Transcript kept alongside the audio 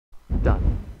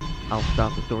done. I'll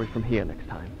start the story from here next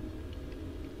time.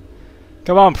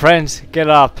 Come on, Prince, get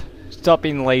up. Stop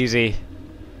being lazy.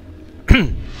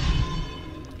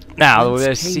 Now,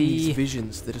 let's see. These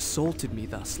visions that assaulted me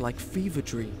thus like fever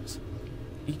dreams.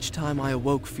 Each time I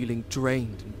awoke feeling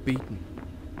drained and beaten.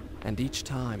 And each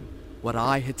time, what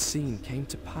I had seen came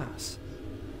to pass.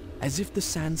 As if the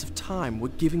sands of time were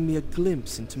giving me a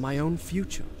glimpse into my own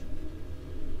future.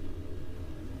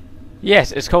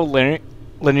 Yes, it's called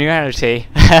linearity.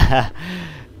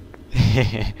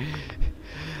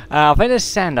 I think there's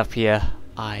sand up here,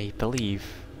 I believe.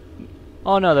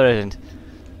 Oh no, there isn't.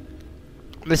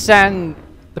 The sand,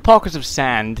 the pockets of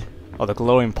sand, or the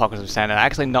glowing pockets of sand, are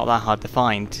actually not that hard to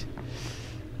find.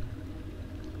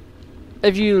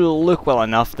 If you look well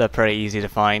enough, they're pretty easy to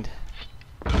find.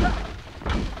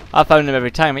 I found them every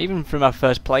time, even through my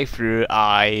first playthrough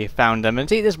I found them. And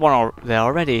see, there's one there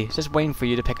already, it's just waiting for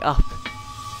you to pick up.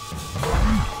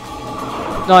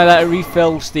 Not like that, it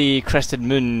refills the Crested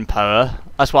Moon power.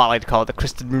 That's what I like to call it, the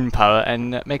Crested Moon power,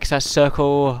 and makes that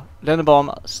circle down the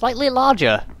bottom slightly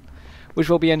larger. Which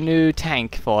will be a new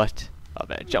tank for it. Oh,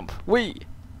 better jump. Whee!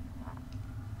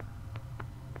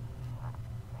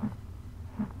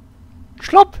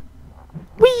 Slop!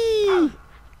 Whee!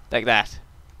 Like that.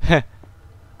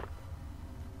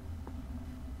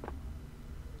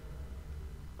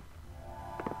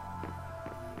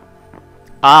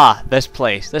 Ah, this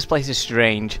place. This place is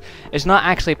strange. It's not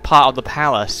actually part of the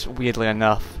palace, weirdly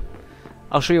enough.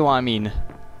 I'll show you what I mean.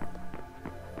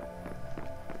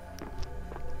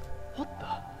 What the?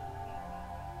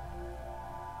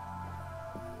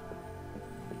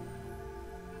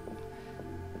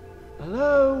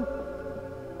 Hello?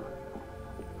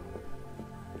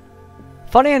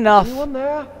 Funny enough, Anyone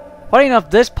there?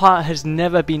 this part has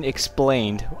never been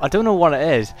explained. I don't know what it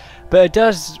is, but it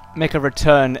does make a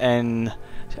return in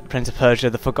Prince of Persia: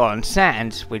 The Forgotten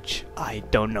Sands, which I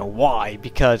don't know why,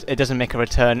 because it doesn't make a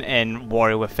return in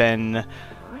Warrior Within.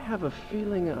 I have a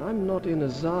feeling I'm not in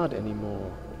Azad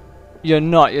anymore. You're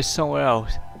not, you're somewhere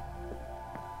else.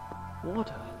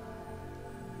 Water.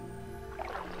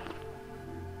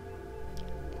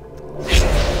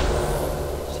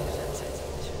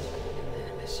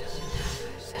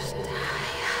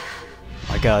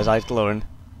 My god, his eyes glowing.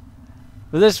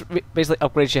 But this basically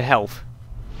upgrades your health.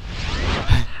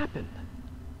 What happened?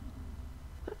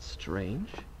 That's strange.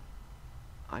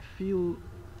 I feel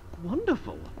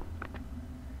wonderful.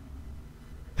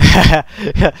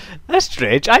 That's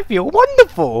strange, I feel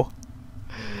wonderful!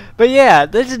 But yeah,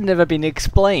 this has never been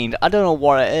explained. I don't know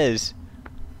what it is.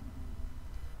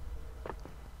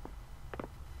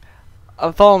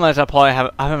 I thought that I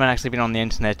haven't actually been on the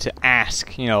internet to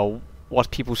ask, you know, what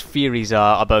people's theories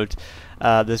are about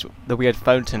the weird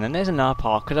fountain, and there's another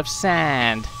pocket of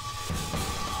sand.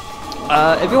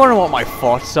 If you want to know what my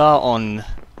thoughts are on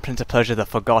Prince of Persia: The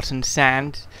Forgotten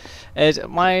Sand, is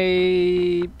my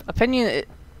opinion.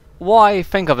 What I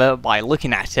think of it by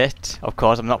looking at it. Of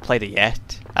course, I've not played it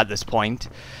yet at this point.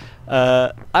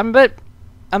 Have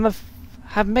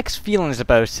mixed feelings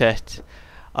about it.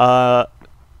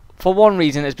 For one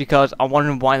reason, is because I'm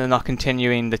wondering why they're not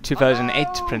continuing the 2008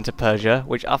 Prince of Persia,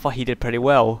 which I thought he did pretty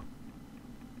well.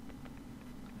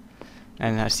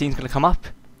 And a scene's gonna come up.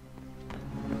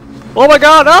 Oh my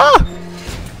god! Ah!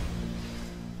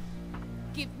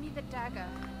 Give me the dagger.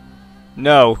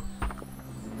 No.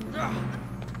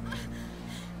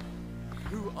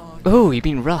 Who are you? Oh, you've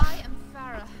been rough. I am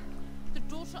Farah, the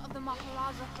daughter of the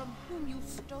Maharaja from whom you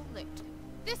stole it.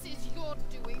 This is your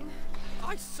doing,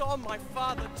 I saw my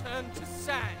father turn to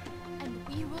sand. and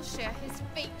we will share his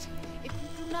fate if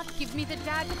you do not give me the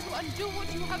dagger to undo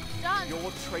what you have done.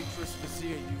 Your traitorous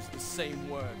vizier used the same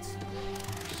words.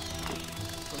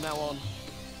 From now on,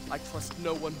 I trust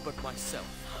no one but myself.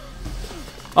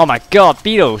 Oh my god,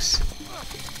 beetles!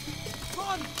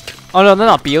 Run! Oh no, they're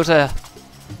not beetles, they're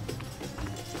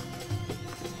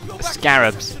Go back to the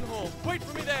scarabs. reception hall. Wait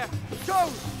for me there. Go!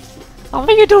 I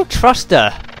think you don't trust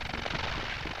her.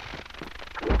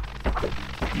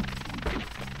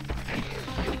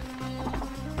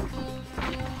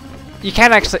 You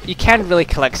can't really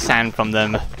collect sand from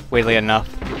them, weirdly enough.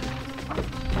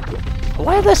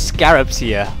 Why are there scarabs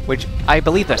here? Which I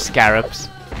believe they're scarabs.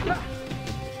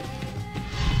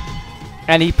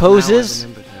 And he poses. Now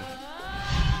I remembered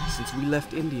her. Since we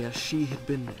left India, she had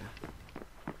been there.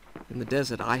 In the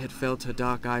desert, I had felt her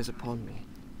dark eyes upon me.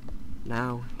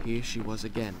 Now, here she was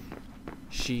again.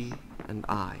 She and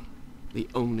I, the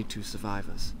only two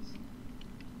survivors.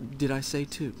 Did I say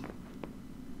two?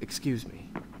 Excuse me.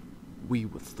 We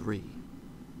were three.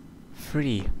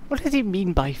 Free. What does he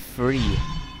mean by free?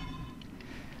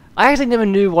 I actually never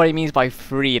knew what he means by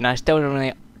free, and I still don't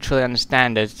really truly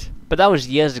understand it. But that was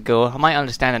years ago. I might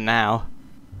understand it now.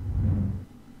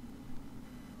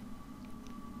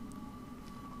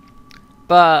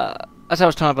 But as I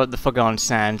was talking about the Forgotten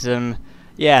Sands,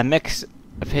 yeah, mixed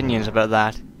opinions about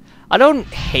that. I don't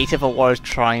hate it for what it's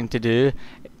trying to do.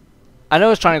 I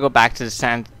know it's trying to go back to the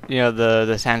sand, you know,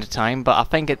 the sands of time, but I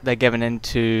think they're giving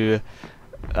into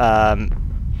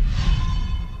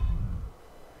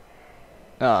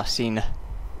scene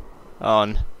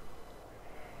on.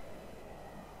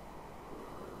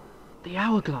 The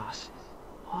hourglass.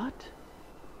 What?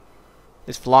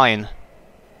 It's flying.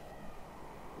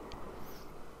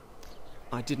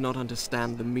 I did not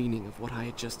understand the meaning of what I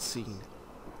had just seen.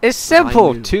 It's But I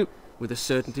simple knew, to. with a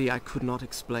certainty I could not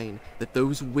explain, that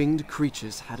those winged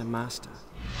creatures had a master.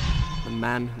 The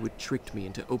man who had tricked me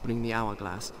into opening the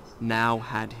hourglass now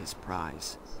had his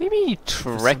prize. Maybe he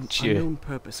For tricked some you. unknown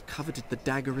purpose coveted the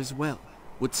dagger as well,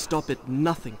 would stop at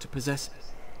nothing to possess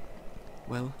it.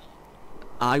 Well,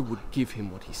 I would give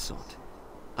him what he sought.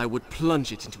 I would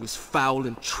plunge it into his foul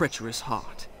and treacherous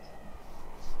heart.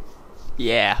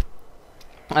 Yeah.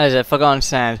 As a Forgotten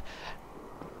Sand.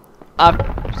 A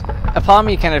part of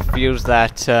me kind of feels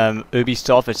that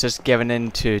Ubisoft is just giving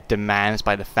in to demands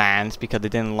by the fans because they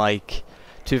didn't like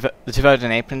the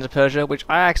 2008 Prince of Persia, which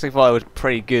I actually thought was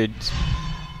pretty good,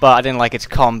 but I didn't like its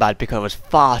combat because it was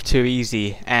far too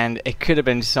easy, and it could have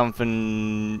been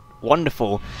something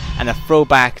wonderful and a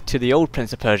throwback to the old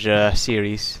Prince of Persia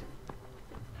series.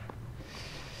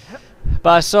 But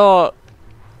I saw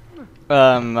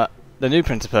the new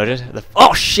Prince of Persia.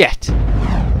 Oh shit!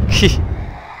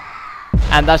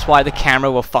 And that's why the camera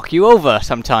will fuck you over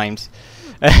sometimes.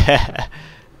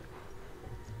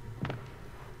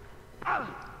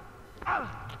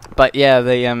 But yeah,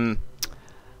 the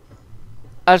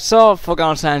I saw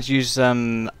Forgotten Sands use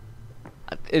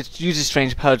it uses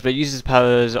strange powers, but it uses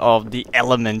powers of the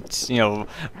elements, you know,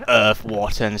 earth,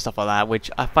 water, and stuff like that,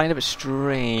 which I find a bit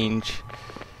strange.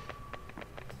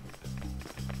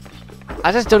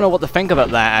 I just don't know what to think about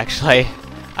that, actually.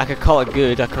 I could call it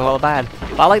good, I could call it bad.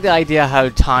 But I like the idea how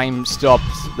time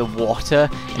stops the water,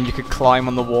 and you could climb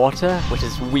on the water, which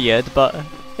is weird, but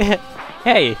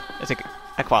hey,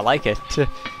 I quite like it.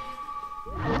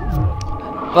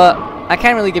 But I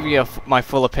can't really give you my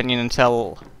full opinion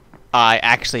until I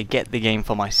actually get the game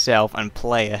for myself and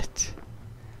play it.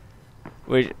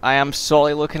 Which I am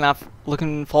sorely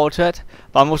looking forward to it,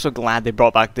 but I'm also glad they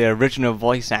brought back the original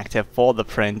voice actor for the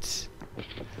Prince.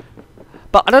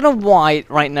 But I don't know why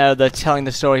right now they're telling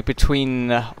the story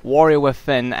between Warrior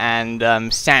Within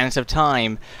and Sands of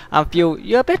Time. I feel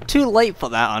you're a bit too late for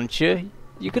that, aren't you?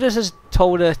 You could have just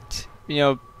told it, you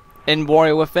know, in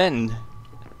Warrior Within.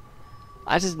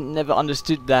 I just never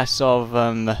understood that sort of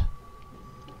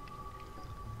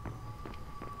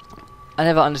I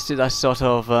never understood that sort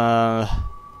of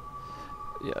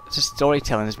yeah, just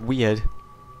storytelling is weird.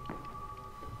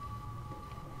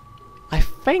 I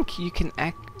think you can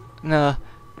no,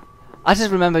 I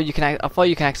just remember you can. I thought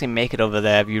you can actually make it over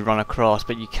there if you run across,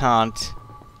 but you can't.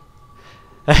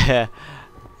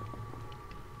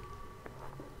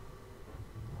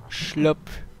 Schlup.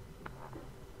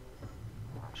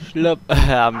 Schlup.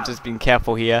 I'm just being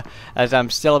careful here, as I'm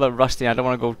still a bit rusty. I don't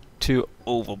want to go too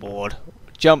overboard.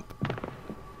 Jump.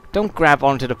 Don't grab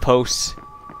onto the posts.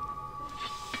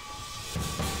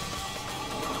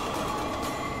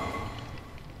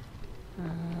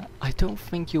 I don't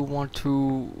think you want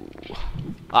to.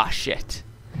 Ah, shit.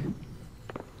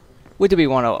 Where do we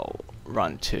want to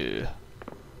run to?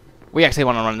 We actually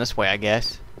want to run this way, I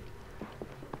guess.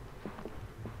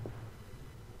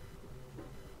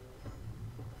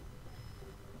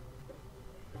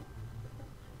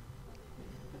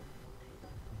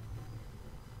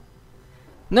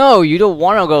 No, you don't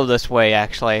want to go this way,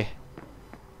 actually.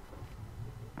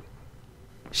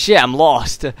 Shit, I'm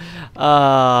lost.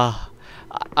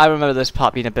 I remember this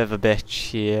part being a bit of a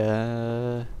bitch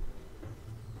here.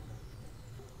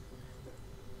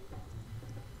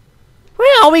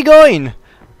 Where are we going?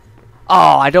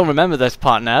 Oh, I don't remember this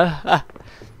part now.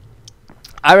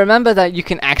 I remember that you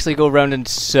can actually go around in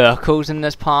circles in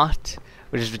this part,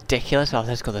 which is ridiculous. Oh,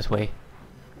 let's go this way.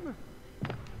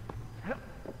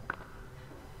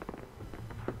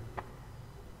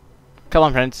 Come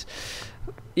on, friends.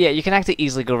 Yeah, you can actually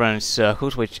easily go around in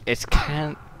circles, which it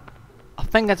can't. I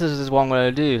think that's what I'm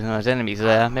going to do. There's enemies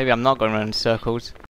there. Maybe I'm not going around in circles.